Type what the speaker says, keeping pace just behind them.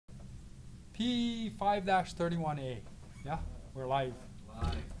P5-31A. Yeah, we're live.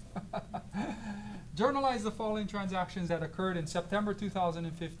 Journalize the following transactions that occurred in September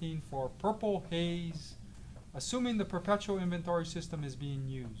 2015 for Purple Haze, assuming the perpetual inventory system is being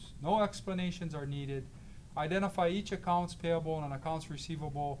used. No explanations are needed. Identify each accounts payable and accounts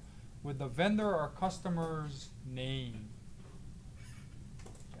receivable with the vendor or customer's name.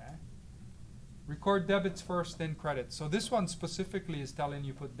 Okay. Record debits first, then credits. So this one specifically is telling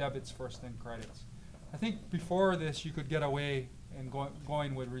you put debits first, then credits. I think before this you could get away and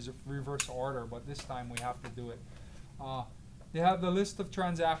going with reverse order, but this time we have to do it. They have the list of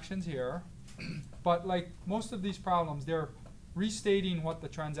transactions here, but like most of these problems, they're restating what the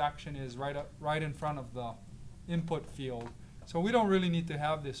transaction is right in front of the input field. So we don't really need to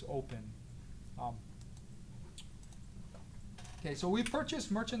have this open. Okay, so we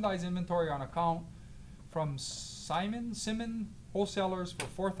purchased merchandise inventory on account from Simon Wholesalers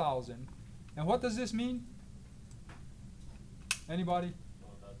for $4,000. And what does this mean? Anybody?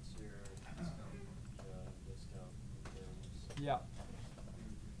 Well, that's your discount. Yeah.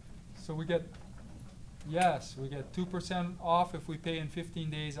 So we get, yes, we get 2% off if we pay in 15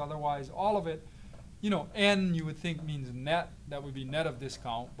 days. Otherwise, all of it, you know, N you would think means net. That would be net of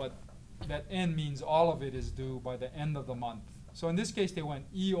discount, but that N means all of it is due by the end of the month. So in this case, they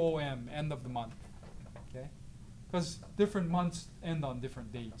went EOM, end of the month. Okay? Because different months end on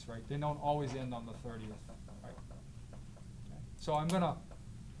different dates, right? They don't always end on the 30th. Right? Okay. So I'm gonna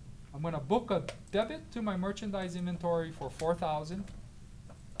book a debit to my merchandise inventory for $4,000.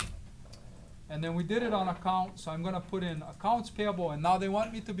 And then we did it on account, so I'm gonna put in accounts payable, and now they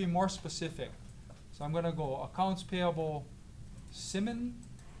want me to be more specific. So I'm gonna go accounts payable, Simon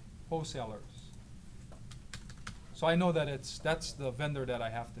Wholesalers. So I know that that's the vendor that I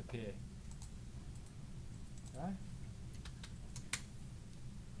have to pay. Okay.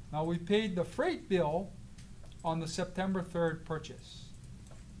 Now we paid the freight bill on the September 3rd purchase.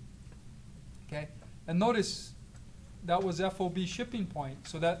 Okay, and notice that was FOB shipping point,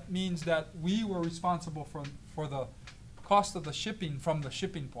 so that means that we were responsible for the cost of the shipping from the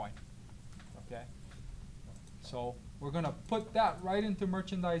shipping point. Okay, so we're gonna put that right into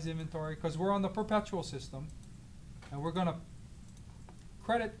merchandise inventory because we're on the perpetual system, and we're gonna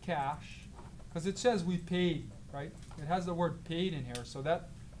credit cash because it says we paid, right? It has the word paid in here, so that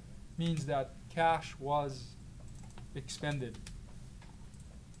means that cash was expended.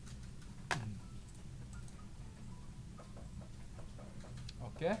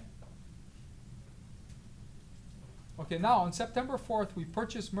 Okay? Okay, now on September 4th, we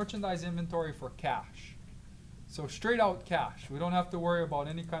purchased merchandise inventory for cash. So straight out cash. We don't have to worry about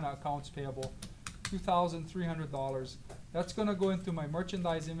any kind of accounts payable. $2,300. That's going to go into my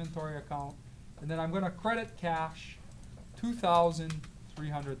merchandise inventory account. And then I'm going to credit cash $2,300.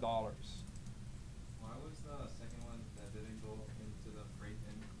 Why was the second one that didn't go into the freight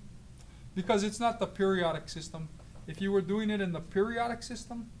in? Because it's not the periodic system. If you were doing it in the periodic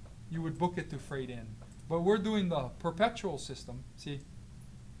system, you would book it to freight in. But we're doing the perpetual system, see?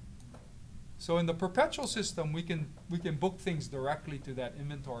 So in the perpetual system, we can book things directly to that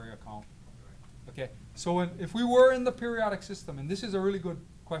inventory account. Okay, so if we were in the periodic system, and this is a really good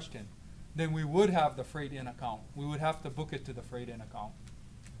question, then we would have the freight in account. We would have to book it to the freight in account.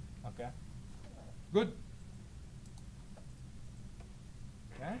 Okay, good.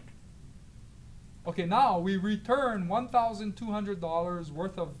 Okay. Okay, now we return $1,200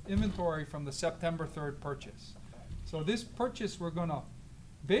 worth of inventory from the September 3rd purchase. So this purchase, we're gonna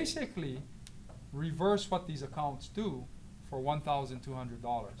basically reverse what these accounts do for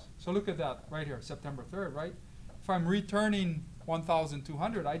 $1,200. So look at that right here, September 3rd, right? If I'm returning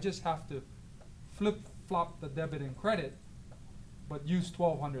 $1,200, I just have to flip-flop the debit and credit, but use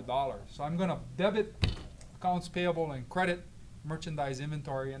 $1,200. So I'm gonna debit accounts payable and credit merchandise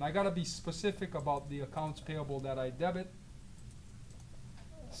inventory, and I gotta be specific about the accounts payable that I debit.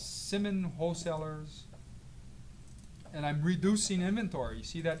 Simon Wholesalers, and I'm reducing inventory. You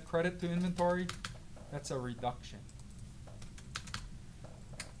see that credit to inventory? That's a reduction.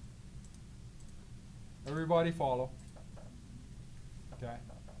 Everybody follow? Okay.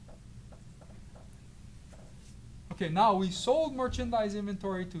 Okay, now we sold merchandise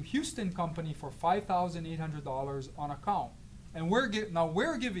inventory to Houston Company for $5,800 on account. And we're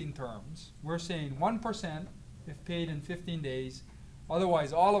giving terms. We're saying 1% if paid in 15 days.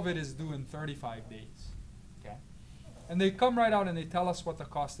 Otherwise, all of it is due in 35 days. Okay? And they come right out and they tell us what the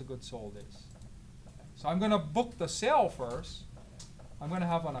cost of goods sold is. So I'm going to book the sale first. I'm going to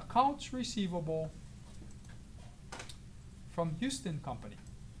have an accounts receivable from Houston Company.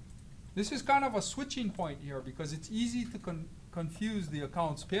 This is kind of a switching point here because it's easy to confuse the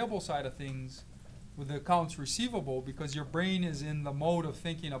accounts payable side of things with the accounts receivable because your brain is in the mode of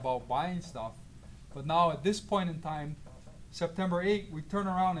thinking about buying stuff. But now at this point in time, September 8th, we turn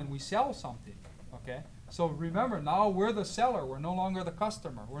around and we sell something, okay? So remember, now we're the seller. We're no longer the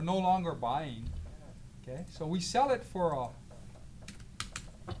customer. We're no longer buying, okay? So we sell it for,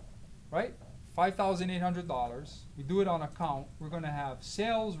 right, $5,800. We do it on account. We're going to have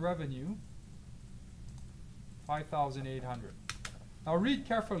sales revenue, $5,800. Now read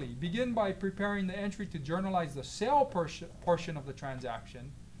carefully. Begin by preparing the entry to journalize the sale portion of the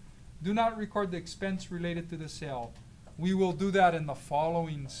transaction. Do not record the expense related to the sale. We will do that in the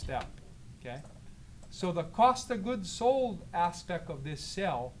following step, okay? So the cost of goods sold aspect of this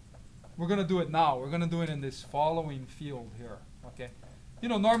sale, we're going to do it now. We're going to do it in this following field here, okay? You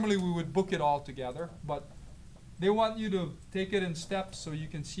know, normally we would book it all together, but they want you to take it in steps so you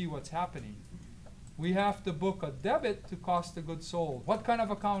can see what's happening. We have to book a debit to cost of goods sold. What kind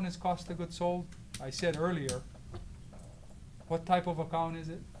of account is cost of goods sold? I said earlier. What type of account is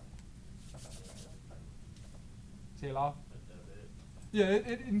it? Say it loud. Yeah,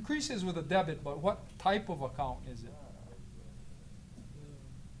 it increases with a debit, but what type of account is it?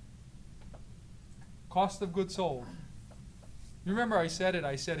 Cost of goods sold. You remember I said it.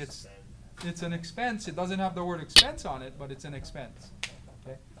 I said it's an expense. It doesn't have the word expense on it, but it's an expense.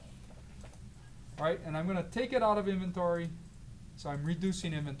 Okay. All right, and I'm going to take it out of inventory. So I'm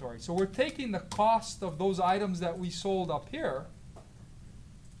reducing inventory. So we're taking the cost of those items that we sold up here.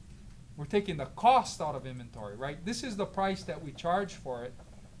 We're taking the cost out of inventory, right? This is the price that we charge for it.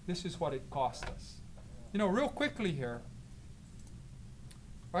 This is what it cost us. You know, real quickly here,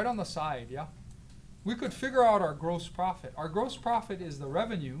 right on the side, yeah? We could figure out our gross profit. Our gross profit is the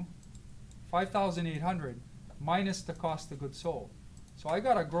revenue, 5,800, minus the cost of goods sold. So I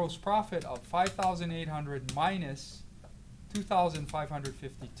got a gross profit of 5,800 minus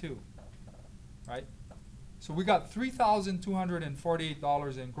 2,552, right? So we got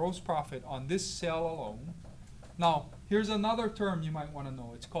 $3,248 in gross profit on this sale alone. Now, here's another term you might want to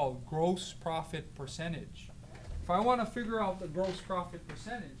know. It's called gross profit percentage. If I want to figure out the gross profit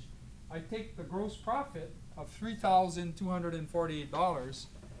percentage, I take the gross profit of $3,248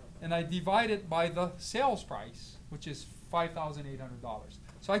 and I divide it by the sales price, which is $5,800.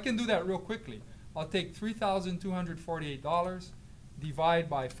 So I can do that real quickly. I'll take $3,248, divide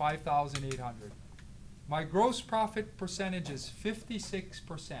by 5,800. My gross profit percentage is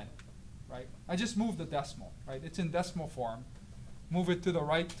 56%, right? I just moved the decimal, right? It's in decimal form. Move it to the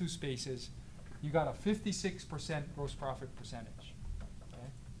right 2 spaces. You got a 56% gross profit percentage,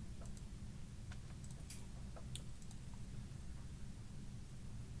 okay?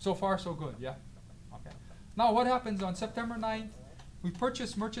 So far, so good, yeah? Okay. Now, what happens on September 9th? We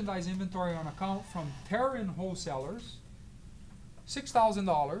purchase merchandise inventory on account from Terran wholesalers,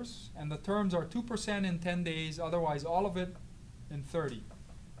 $6,000, and the terms are 2% in 10 days, otherwise all of it in 30.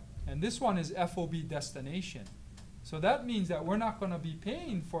 And this one is FOB destination. So that means that we're not going to be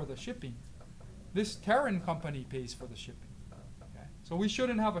paying for the shipping. This Terran company pays for the shipping. Okay? So we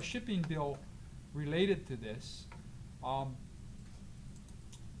shouldn't have a shipping bill related to this.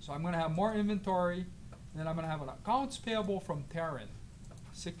 So I'm going to have more inventory, and then I'm going to have an accounts payable from Terran,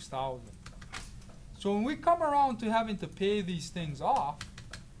 6,000. So when we come around to having to pay these things off,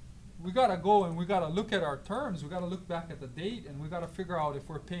 we got to go and we got to look at our terms. We got to look back at the date, and we got to figure out if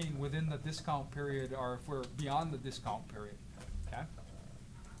we're paying within the discount period or if we're beyond the discount period. Okay?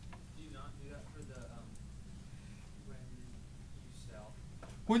 Do you not do that for the when you sell?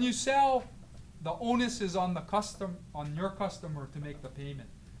 When you sell, the onus is on the your customer to make the payment.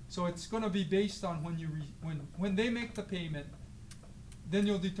 So it's going to be based on when you when they make the payment. Then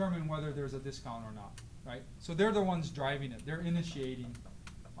you'll determine whether there's a discount or not, right? So they're the ones driving it. They're initiating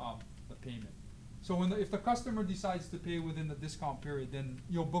the payment. So when if the customer decides to pay within the discount period, then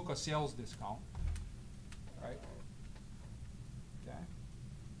you'll book a sales discount, right? Okay.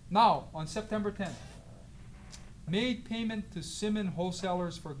 Now, on September 10th, made payment to Simon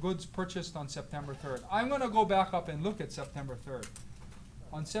wholesalers for goods purchased on September 3rd. I'm going to go back up and look at September 3rd.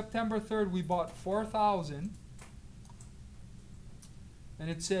 On September 3rd, we bought 4,000. And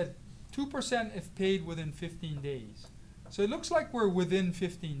it said 2% if paid within 15 days. So it looks like we're within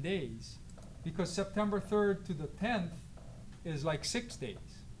 15 days because September 3rd to the 10th is like 6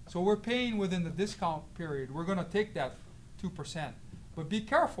 days. So we're paying within the discount period. We're going to take that 2%. But be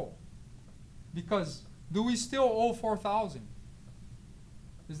careful because do we still owe 4,000?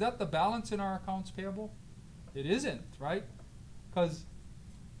 Is that the balance in our accounts payable? It isn't, right? Because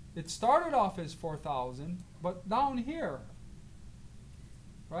it started off as 4,000, but down here,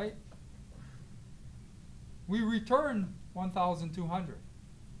 right? We return 1,200.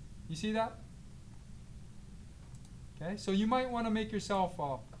 You see that? Okay, so you might want to make yourself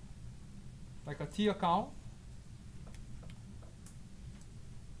like a T account.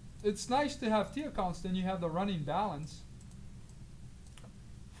 It's nice to have T accounts, then you have the running balance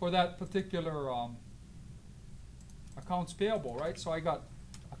for that particular accounts payable, right? So I got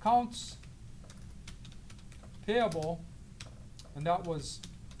accounts payable, and that was,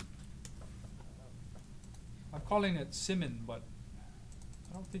 I'm calling it Simon, but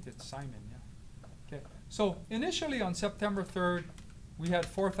I don't think it's Simon, yeah. Okay, so initially on September 3rd, we had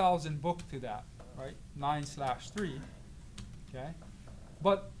 4,000 booked to that, right? 9/3, okay?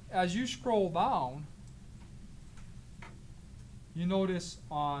 But as you scroll down, you notice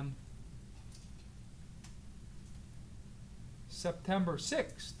on September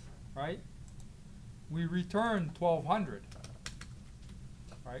 6th, right? We returned 1,200,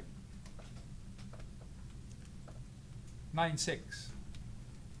 right? 9/6.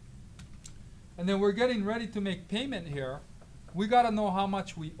 And then we're getting ready to make payment here. We got to know how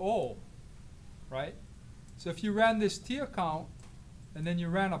much we owe, right? So if you ran this T account and then you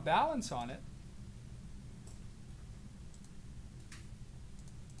ran a balance on it,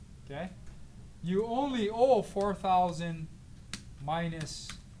 okay, you only owe 4,000 minus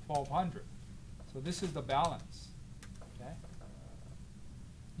 1,200. So this is the balance, okay?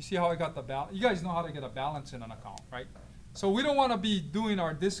 You see how I got the balance? You guys know how to get a balance in an account, right? So we don't want to be doing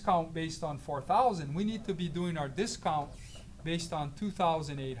our discount based on 4,000. We need to be doing our discount based on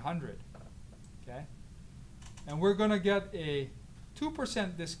 2,800, okay? And we're going to get a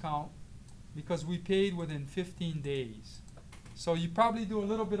 2% discount because we paid within 15 days. So you probably do a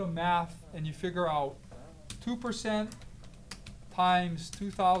little bit of math and you figure out 2% times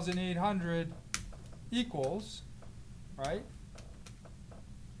 2,800 equals, right?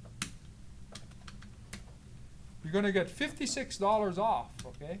 You're going to get $56 off,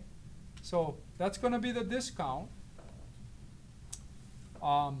 okay? So that's going to be the discount.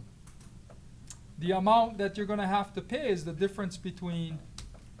 The amount that you're going to have to pay is the difference between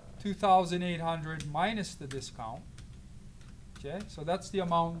 2,800 minus the discount. Okay, so that's the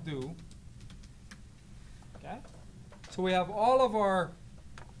amount due. Okay, so we have all of our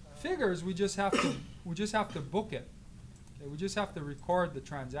figures. We just have to book it. Okay, we just have to record the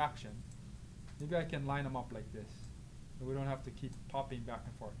transaction. Maybe I can line them up like this, so we don't have to keep popping back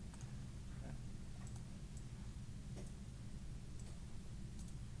and forth. Okay.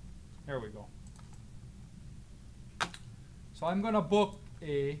 There we go. So I'm going to book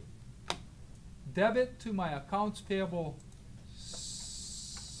a debit to my accounts payable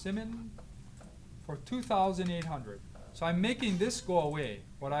Simon for 2,800. So I'm making this go away,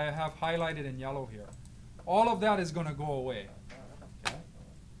 what I have highlighted in yellow here. All of that is going to go away. Okay?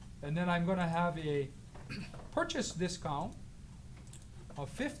 And then I'm going to have a purchase discount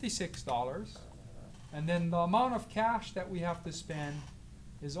of $56. And then the amount of cash that we have to spend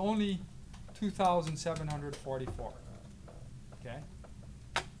is only $2,744. Okay?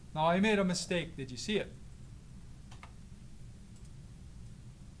 Now I made a mistake. Did you see it?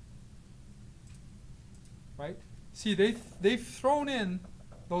 Right? See, they've thrown in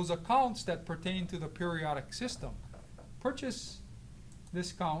those accounts that pertain to the periodic system. Purchase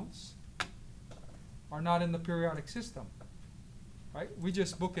discounts are not in the periodic system. Right? We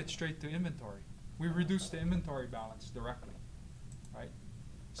just book it straight to inventory. We reduce the inventory balance directly. Right?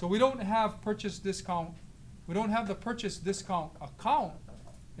 So we don't have purchase discount. We don't have the purchase discount account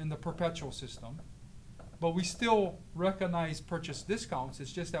in the perpetual system, but we still recognize purchase discounts.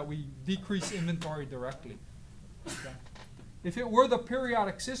 It's just that we decrease inventory directly. Okay. If it were the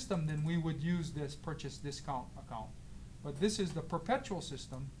periodic system, then we would use this purchase discount account. But this is the perpetual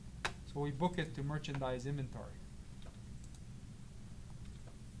system, so we book it to merchandise inventory.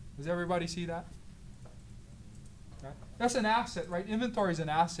 Does everybody see that? Okay. That's an asset, right? Inventory is an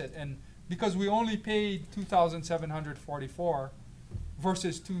asset, and because we only paid 2,744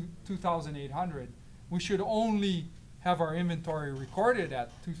 versus 2,800, we should only have our inventory recorded at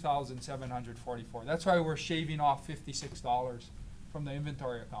 2,744. That's why we're shaving off $56 from the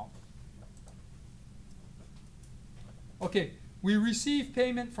inventory account. Okay, we receive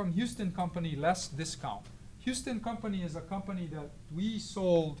payment from Houston Company less discount. Houston Company is a company that we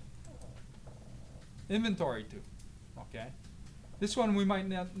sold inventory to. Okay, this one we might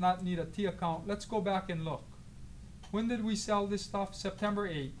not need a T account. Let's go back and look. When did we sell this stuff? September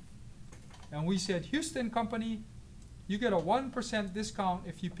 8th. And we said, Houston Company, you get a 1% discount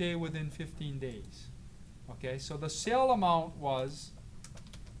if you pay within 15 days. Okay, so the sale amount was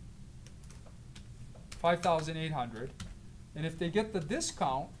 $5,800. And if they get the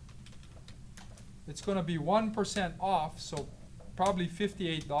discount, it's gonna be 1% off, so probably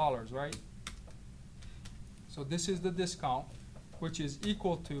 $58, right? So this is the discount, which is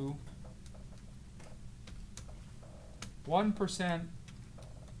equal to 1%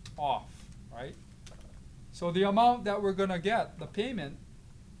 off, right? So the amount that we're gonna get, the payment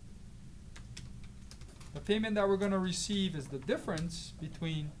that we're gonna receive is the difference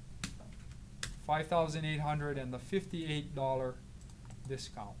between 5,800 and the $58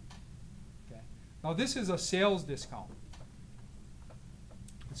 discount. Okay. Now this is a sales discount.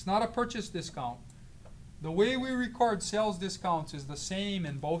 It's not a purchase discount. The way we record sales discounts is the same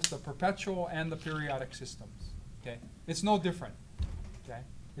in both the perpetual and the periodic systems. Okay. It's no different. Okay.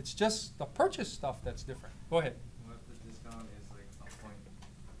 It's just the purchase stuff that's different. Go ahead. What if the discount is like a point,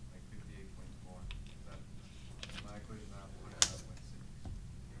 like 58.4? That my equation not would have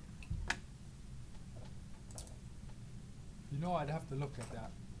 0.6. You know, I'd have to look at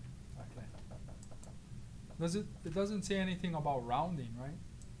that. Okay. It doesn't say anything about rounding, right?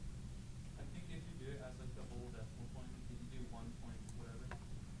 I think if you do it as like the whole decimal point, if you do 1 point whatever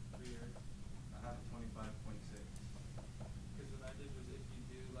per year. I have 25.6. Because what I did was if you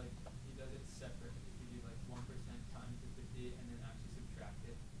do like, he does it separate. If you do like 1% times the 58 and then actually subtract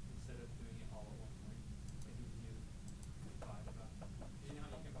it instead of doing it all at one point. Like if you do 5 about. You know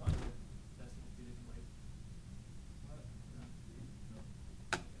how you can find the decimal two different ways? What? No. No.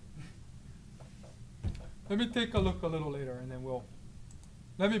 Let me take a look a little later and then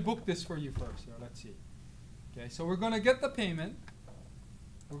let me book this for you first here. Let's see. Okay, so we're going to get the payment.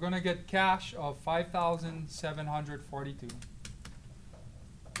 We're going to get cash of 5,742.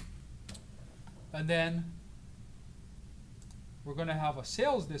 And then we're going to have a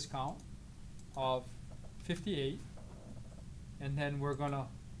sales discount of 58. And then we're going to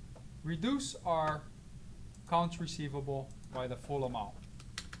reduce our accounts receivable by the full amount,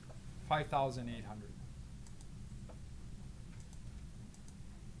 5,800.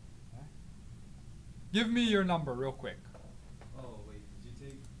 Okay. Give me your number real quick. Oh wait, did you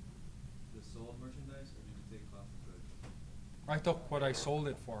take the sold merchandise or did you take cost of goods? I took what I sold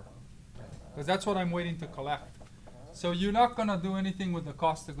it for, because that's what I'm waiting to collect. So you're not going to do anything with the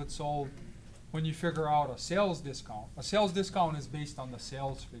cost of goods sold when you figure out a sales discount. A sales discount is based on the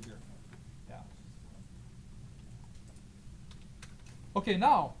sales figure. Yeah. Okay,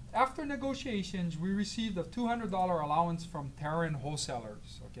 now, after negotiations, we received a $200 allowance from Terran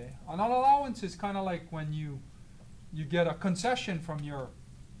Wholesalers. Okay, an allowance is kind of like when you get a concession from your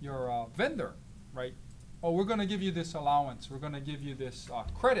vendor, right? Oh, we're going to give you this allowance. We're going to give you this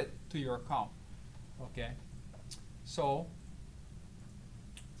credit to your account. Okay, so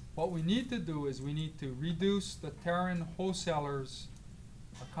what we need to do is we need to reduce the Terran Wholesalers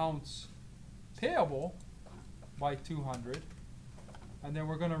accounts payable by 200, and then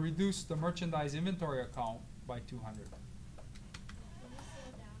we're going to reduce the merchandise inventory account by 200. Can you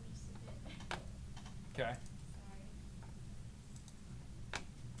slow down just a bit? Okay, Sorry.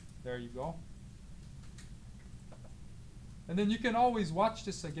 there you go. And then you can always watch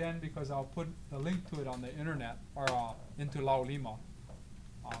this again because I'll put the link to it on the internet or into Laulima.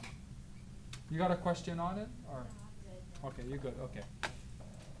 You got a question on it? Or? No, I'm good. Okay, you're good. Okay.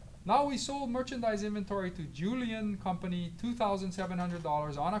 Now we sold merchandise inventory to Julian Company,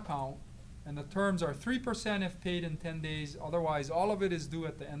 $2,700 on account, and the terms are 3% if paid in 10 days. Otherwise, all of it is due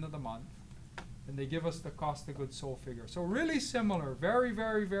at the end of the month. And they give us the cost of goods sold figure. So really similar, very,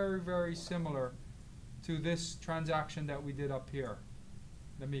 very, very, very similar to this transaction that we did up here.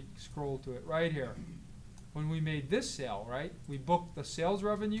 Let me scroll to it right here. When we made this sale, right, we booked the sales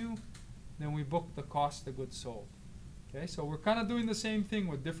revenue, then we booked the cost of goods sold. Okay, so we're kind of doing the same thing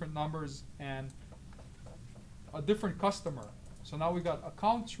with different numbers and a different customer. So now we got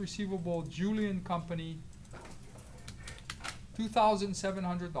accounts receivable, Julian Company,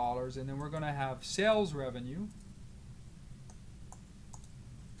 $2,700, and then we're going to have sales revenue,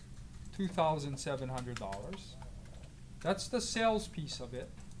 $2,700. That's the sales piece of it.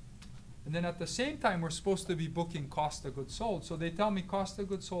 And then at the same time, we're supposed to be booking cost of goods sold. So they tell me cost of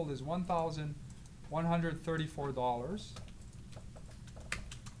goods sold is $1,134.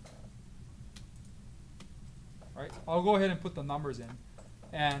 Right? I'll go ahead and put the numbers in.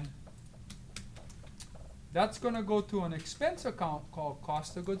 And that's going to go to an expense account called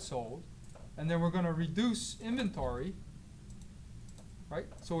cost of goods sold. And then we're going to reduce inventory. Right?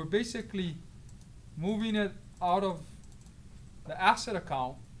 So we're basically moving it out of the asset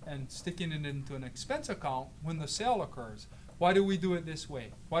account and sticking it into an expense account when the sale occurs. Why do we do it this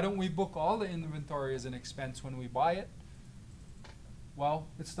way? Why don't we book all the inventory as an expense when we buy it? Well,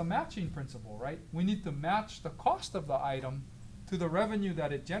 it's the matching principle, right? We need to match the cost of the item to the revenue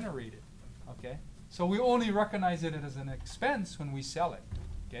that it generated, okay? So we only recognize it as an expense when we sell it.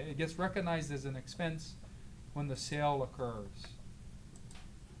 Okay, it gets recognized as an expense when the sale occurs.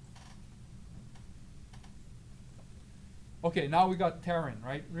 Okay, now we got Terran,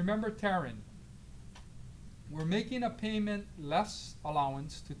 right? Remember Terran. We're making a payment less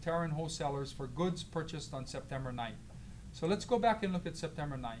allowance to Terran wholesalers for goods purchased on September 9th. So let's go back and look at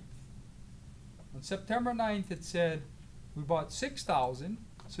September 9th. On September 9th, it said we bought 6,000.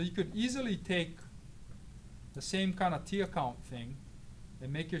 So you could easily take the same kind of T account thing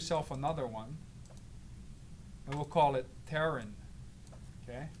and make yourself another one. And we'll call it Terran.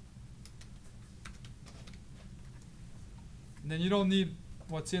 Okay? And then you don't need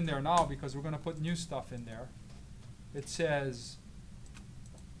what's in there now because we're going to put new stuff in there. It says,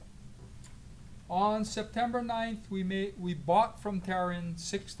 on September 9th, we bought from Terran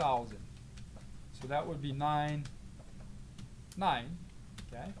 6,000. So that would be 9.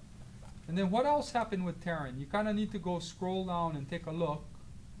 Okay? And then what else happened with Terran? You kind of need to go scroll down and take a look.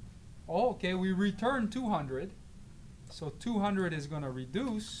 Oh, okay, we returned 200. So 200 is going to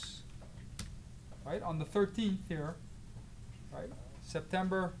reduce, right, on the 13th here. Right?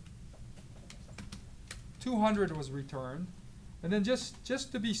 September 200 was returned. And then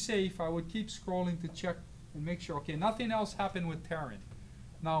just to be safe, I would keep scrolling to check and make sure, okay, nothing else happened with Terran.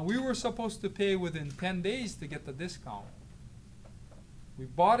 Now, we were supposed to pay within 10 days to get the discount. We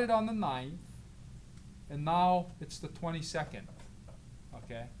bought it on the 9th, and now it's the 22nd.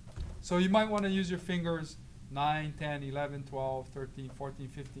 Okay? So you might want to use your fingers 9, 10, 11, 12, 13, 14,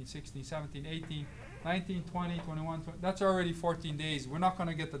 15, 16, 17, 18, 19, 20, 21, 20. That's already 14 days. We're not going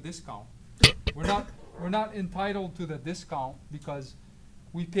to get the discount. We're not entitled to the discount because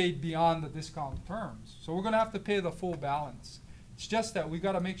we paid beyond the discount terms. So we're going to have to pay the full balance. It's just that we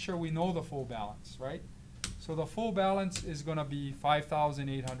got to make sure we know the full balance, right? So the full balance is going to be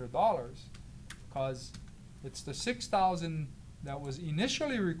 $5,800 because it's the 6,000 that was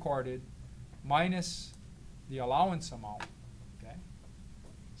initially recorded minus the allowance amount. Okay?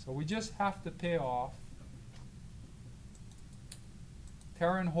 So we just have to pay off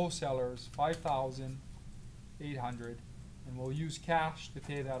Terran wholesalers $5,800, and we'll use cash to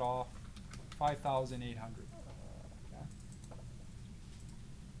pay that off, $5,800. Okay?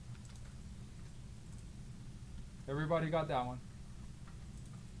 Everybody got that one?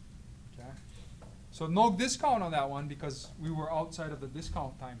 Okay. So no discount on that one because we were outside of the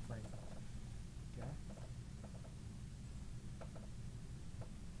discount time frame.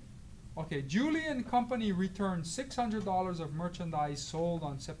 Okay, Julian Company returned $600 of merchandise sold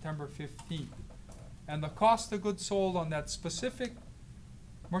on September 15th. And the cost of goods sold on that specific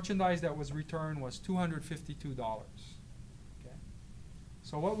merchandise that was returned was $252. Okay.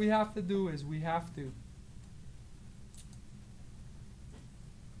 So what we have to do is we have to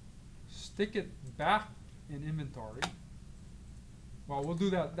stick it back in inventory. Well, we'll do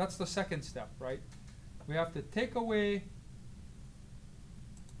that. That's the second step, right? We have to take away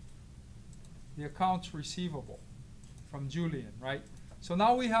the accounts receivable from Julian, right? So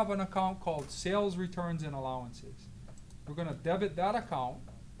now we have an account called sales returns and allowances. We're going to debit that account,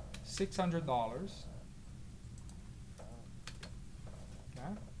 $600.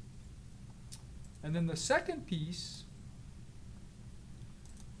 Okay. And then the second piece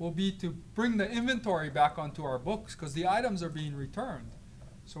will be to bring the inventory back onto our books because the items are being returned.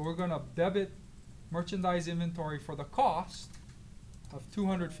 So we're going to debit merchandise inventory for the cost of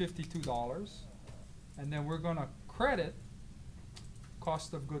 $252, and then we're going to credit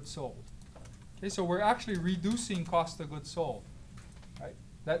cost of goods sold. Okay, so we're actually reducing cost of goods sold. Right?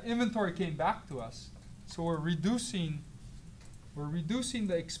 That inventory came back to us, so we're reducing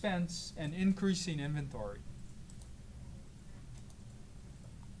the expense and increasing inventory.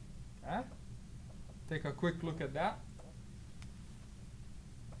 Okay? Take a quick look at that.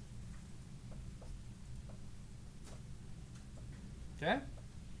 Okay?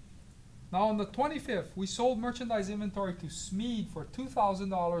 Now on the 25th, we sold merchandise inventory to Smead for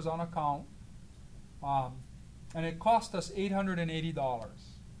 $2,000 on account, and it cost us $880.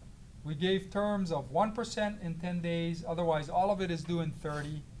 We gave terms of 1% in 10 days, otherwise all of it is due in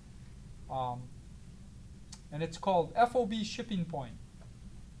 30. And it's called FOB shipping point.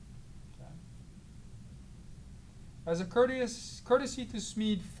 Okay. As a courtesy to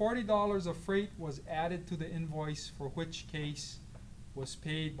Smead, $40 of freight was added to the invoice, for which case was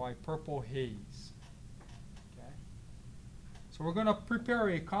paid by Purple Haze. Okay. So we're going to prepare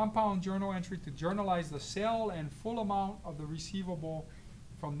a compound journal entry to journalize the sale and full amount of the receivable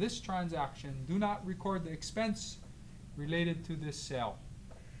from this transaction. Do not record the expense related to this sale.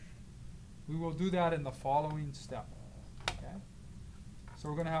 We will do that in the following step. Okay. So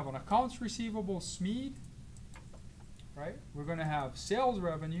we're going to have an accounts receivable SMED, right? We're going to have sales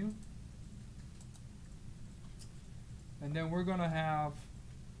revenue. And then we're going to have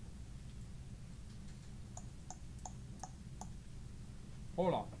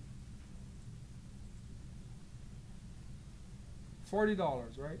hold on. $40,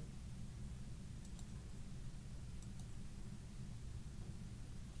 right?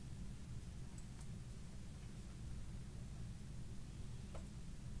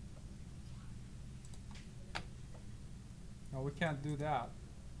 No, we can't do that.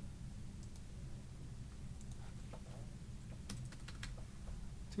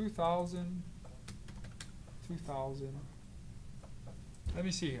 $2,000. Let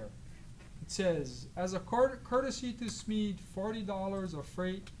me see here. It says, as a courtesy to SMED, $40 of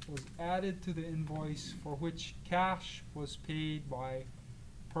freight was added to the invoice for which cash was paid by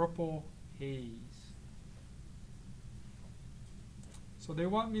Purple Haze. So they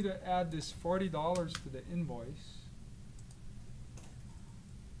want me to add this $40 to the invoice.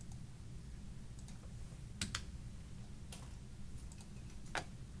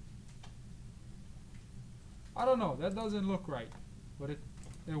 I don't know, that doesn't look right, but it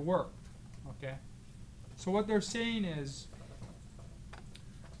worked, okay? So what they're saying is,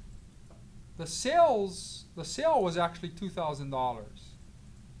 the sale was actually $2,000,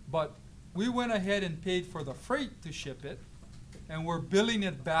 but we went ahead and paid for the freight to ship it, and we're billing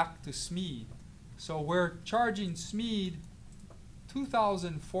it back to SMED. So we're charging SMED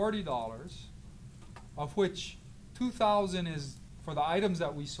 $2,040, of which $2,000 is for the items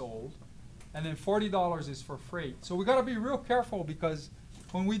that we sold, and then $40 is for freight. So we got to be real careful, because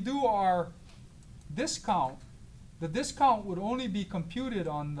when we do our discount, the discount would only be computed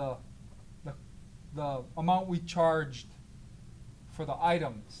on the amount we charged for the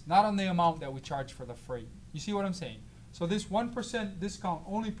items, not on the amount that we charged for the freight. You see what I'm saying? So this 1% discount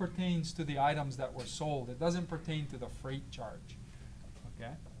only pertains to the items that were sold. It doesn't pertain to the freight charge.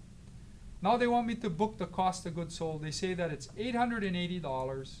 Okay? Now they want me to book the cost of goods sold. They say that it's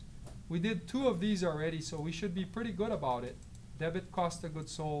 $880. We did 2 of these already, so we should be pretty good about it. Debit cost of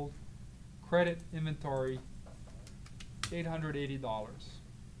goods sold, credit inventory, $880.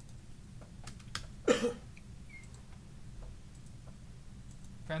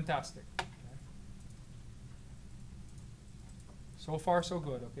 Fantastic. Okay. So far, so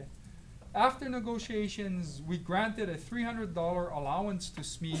good, okay? After negotiations, we granted a $300 allowance to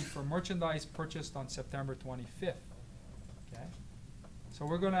SMED for merchandise purchased on September 25th. Okay? So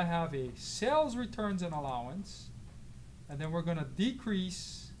we're going to have a sales returns and allowance, and then we're going to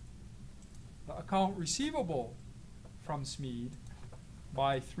decrease the account receivable from SMED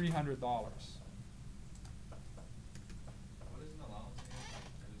by $300. What is an allowance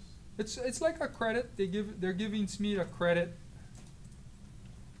again? It's like a credit. They're giving SMED a credit.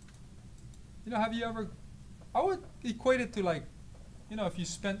 You know, have you ever? I would equate it to, like, you know, if you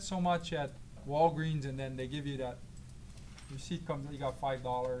spent so much at Walgreens and then they give you that receipt comes, you got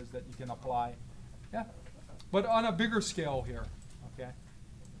 $5 that you can apply. Yeah, but on a bigger scale here. Okay.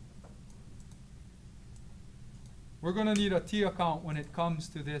 We're gonna need a T account when it comes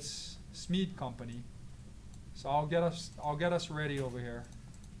to this SMED company. So I'll get us ready over here.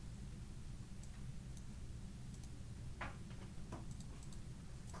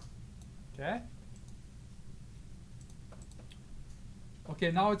 Okay.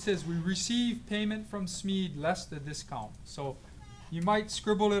 Okay, now it says we receive payment from SMED less the discount. So you might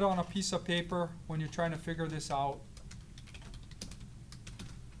scribble it on a piece of paper when you're trying to figure this out.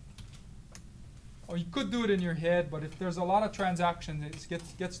 Or you could do it in your head, but if there's a lot of transactions,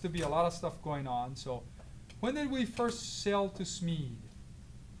 it gets to be a lot of stuff going on. So when did we first sell to SMED?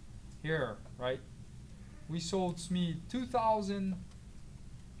 Here, right? We sold SMED $2,000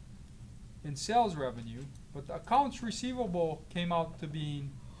 in sales revenue, but the accounts receivable came out to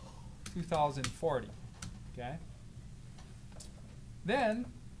being $2,040. Okay? Then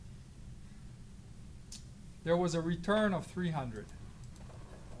there was a return of $300.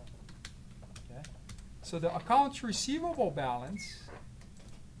 Okay? So the accounts receivable balance,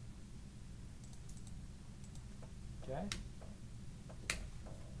 okay,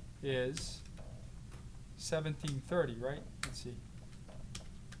 is $1,730, right? Let's see.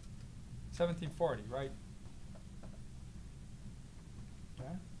 $1,740, right?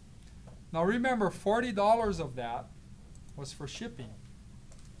 Okay. Now remember, $40 of that was for shipping.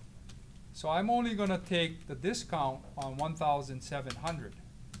 So I'm only going to take the discount on $1,700.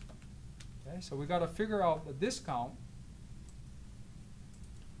 Okay, so we got to figure out the discount.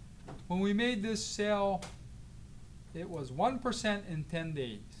 When we made this sale, it was 1% in 10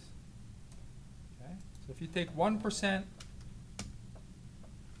 days. Okay, so if you take 1%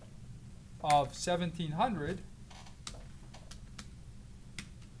 of 1,700,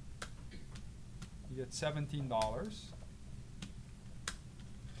 you get $17.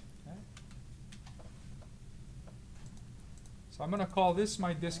 Okay. So I'm going to call this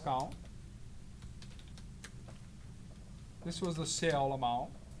my discount. This was the sale amount.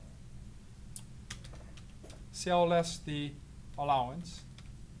 Sale less the allowance.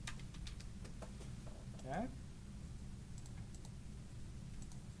 Okay.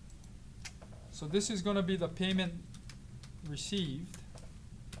 So this is going to be the payment received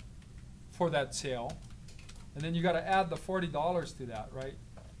for that sale. And then you got to add the $40 to that, right?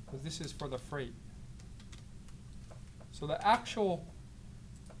 Because this is for the freight. So the actual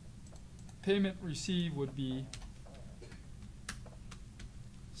payment received would be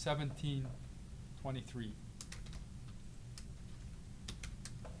 $17.23. Okay.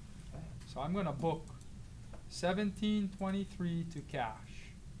 So I'm going to book $17.23 to cash.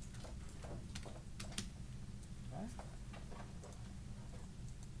 Okay.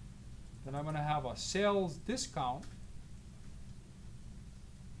 Then I'm going to have a sales discount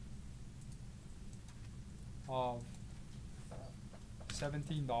of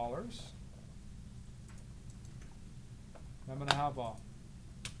 $17. I'm going to have a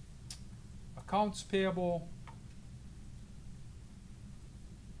accounts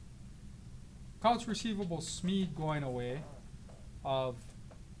receivable SME going away of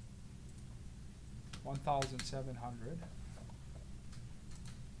 1,700.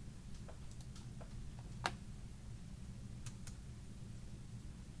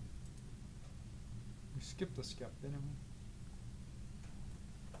 We skipped a step, didn't we?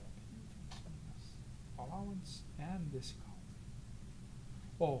 Allowance and discount.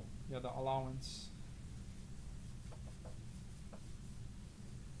 Oh, yeah, the allowance.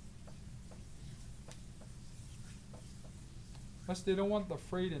 Plus, they don't want the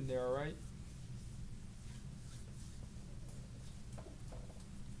freight in there, right?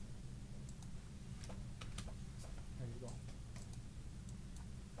 There you go.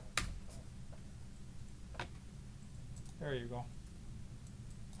 There you go.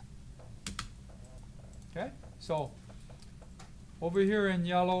 Okay, so over here in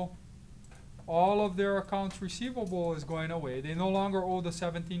yellow, all of their accounts receivable is going away. They no longer owe the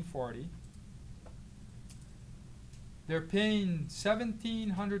 $1,740. They're paying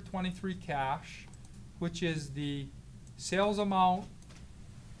 $1,723 cash, which is the sales amount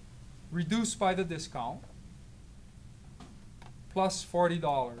reduced by the discount, plus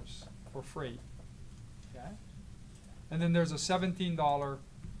 $40 for freight. Okay? And then there's a $17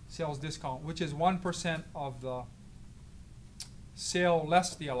 sales discount, which is 1% of the sale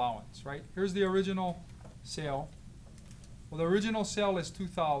less the allowance, right? Here's the original sale. Well, the original sale is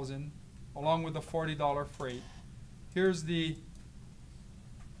 $2,000 along with the $40 freight. Here's the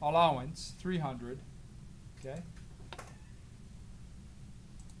allowance, $300, okay?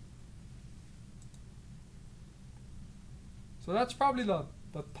 So that's probably the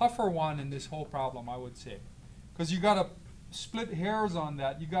tougher one in this whole problem, I would say. Because you got to split hairs on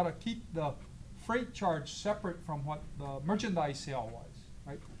that. You got to keep the freight charge separate from what the merchandise sale was,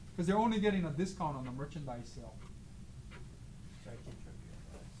 right? Because they're only getting a discount on the merchandise sale.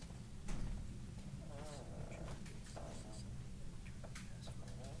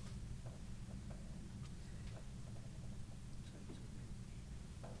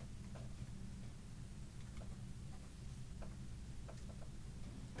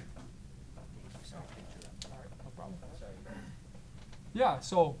 Yeah,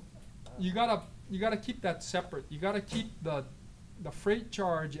 so you gotta keep that separate. You gotta keep the freight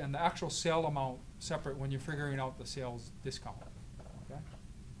charge and the actual sale amount separate when you're figuring out the sales discount. Okay.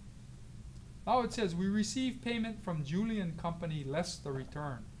 Now it says we receive payment from Julian Company less the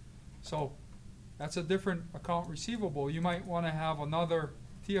return. So that's a different account receivable. You might want to have another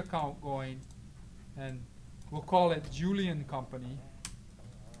T account going, and we'll call it Julian Company.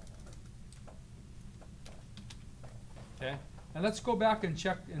 Okay. And let's go back and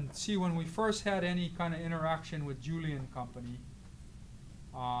check and see when we first had any kind of interaction with Julian Company.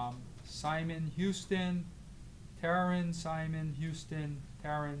 Simon, Houston, Taryn, Simon, Houston,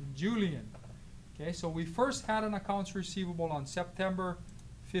 Taryn, Julian. Okay, so we first had an accounts receivable on September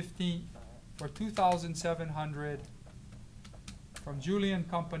 15th for $2,700 from Julian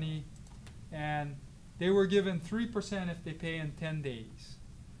Company, and they were given 3% if they pay in 10 days.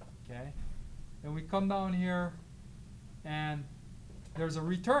 Okay, and we come down here and there's a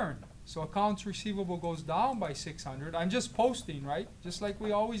return. So accounts receivable goes down by $600. I'm just posting, right? Just like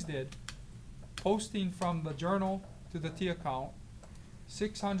we always did. Posting from the journal to the T account.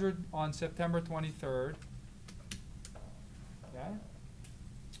 $600 on September 23rd. Okay?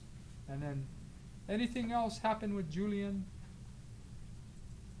 And then, anything else happen with Julian?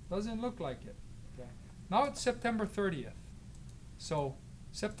 Doesn't look like it. Okay. Now it's September 30th. So,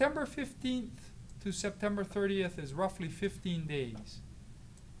 September 15th to September 30th is roughly 15 days.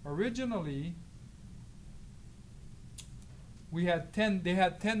 Originally, they had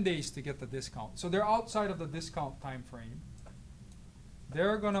 10 days to get the discount. So they're outside of the discount time frame.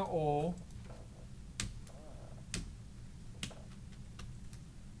 They're gonna owe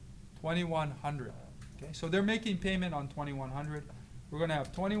 $2,100. Okay, so they're making payment on $2,100. We're gonna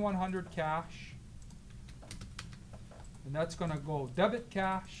have $2,100 cash, and that's gonna go debit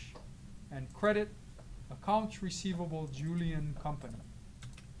cash and credit accounts receivable Julian Company.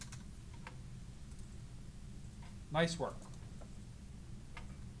 Nice work.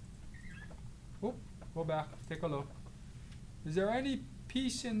 Oop, go back, take a look. Is there any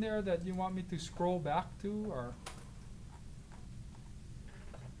piece in there that you want me to scroll back to,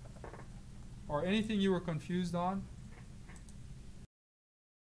 or anything you were confused on?